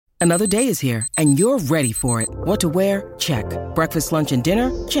Another day is here, and you're ready for it. What to wear? Check. Breakfast, lunch, and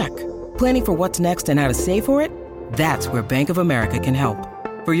dinner? Check. Planning for what's next and how to save for it? That's where Bank of America can help.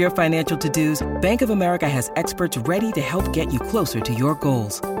 For your financial to-dos, Bank of America has experts ready to help get you closer to your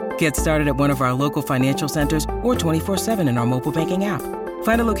goals. Get started at one of our local financial centers or 24/7 in our mobile banking app.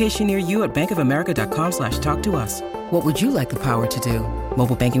 Find a location near you at bankofamerica.com/talktous. What would you like the power to do?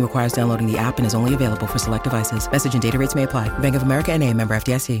 Mobile banking requires downloading the app and is only available for select devices. Message and data rates may apply. Bank of America N.A., member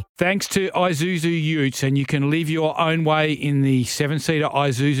FDIC. Thanks to Isuzu Utes, and you can live your own way in the 7-seater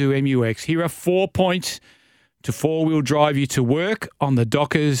Isuzu MUX. Here are 4 points to four-wheel drive you to work on the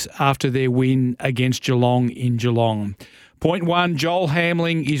Dockers after their win against Geelong in Geelong. Point 1, Joel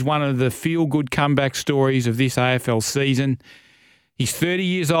Hamling is one of the feel-good comeback stories of this AFL season. He's 30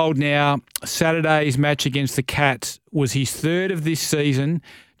 years old now. Saturday's match against the Cats was his third of this season,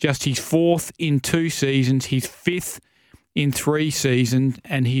 just his fourth in 2 seasons, his fifth in 3 seasons,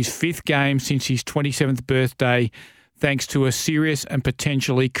 and his 5th game since his 27th birthday, thanks to a serious and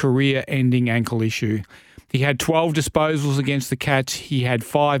potentially career-ending ankle issue. He had 12 disposals against the Cats. He had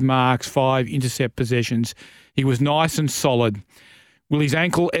 5 marks, 5 intercept possessions. He was nice and solid. Will his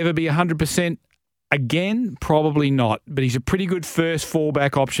ankle ever be 100%? Again, probably not, but he's a pretty good first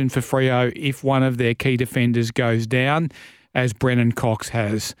fallback option for Freo if one of their key defenders goes down, as Brennan Cox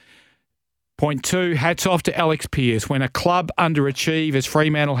has. Point 2, hats off to Alex Pearce. When a club underachieve, as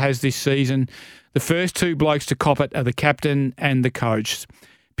Fremantle has this season, the first 2 blokes to cop it are the captain and the coach.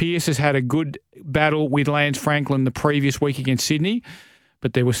 Pearce has had a good battle with Lance Franklin the previous week against Sydney,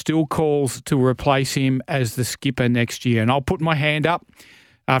 but there were still calls to replace him as the skipper next year. And I'll put my hand up.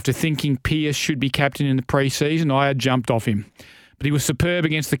 After thinking Pearce should be captain in the pre-season, I had jumped off him. But he was superb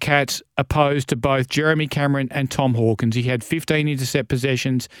against the Cats, opposed to both Jeremy Cameron and Tom Hawkins. He had 15 intercept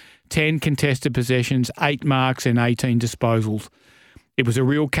possessions, 10 contested possessions, 8 marks and 18 disposals. It was a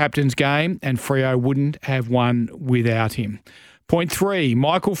real captain's game, and Freo wouldn't have won without him. Point 3,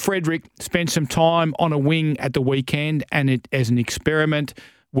 Michael Frederick spent some time on a wing at the weekend, and it as an experiment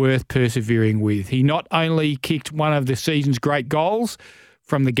worth persevering with. He not only kicked one of the season's great goals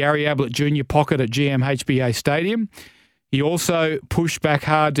from the Gary Ablett Jr. pocket at GMHBA Stadium, he also pushed back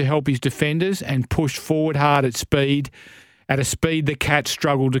hard to help his defenders and pushed forward hard at a speed the Cats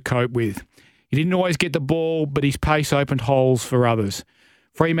struggled to cope with. He didn't always get the ball, but his pace opened holes for others.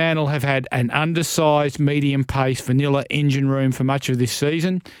 Fremantle have had an undersized, medium-pace, vanilla engine room for much of this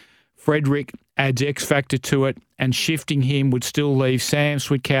season. Frederick adds X factor to it, and shifting him would still leave Sam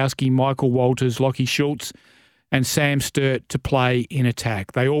Switkowski, Michael Walters, Lockie Schultz, and Sam Sturt to play in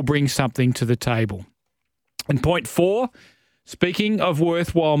attack. They all bring something to the table. And point 4, speaking of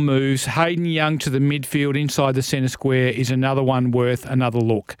worthwhile moves, Hayden Young to the midfield inside the centre square is another one worth another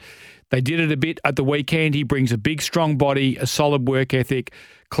look. They did it a bit at the weekend. He brings a big, strong body, a solid work ethic,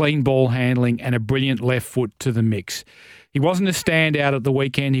 clean ball handling, and a brilliant left foot to the mix. He wasn't a standout at the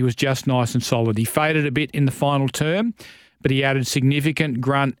weekend. He was just nice and solid. He faded a bit in the final term, but he added significant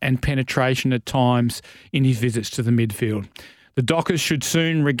grunt and penetration at times in his visits to the midfield. The Dockers should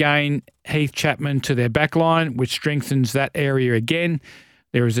soon regain Heath Chapman to their backline, which strengthens that area again.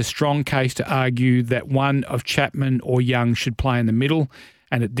 There is a strong case to argue that one of Chapman or Young should play in the middle,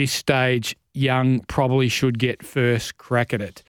 and at this stage, Young probably should get first crack at it.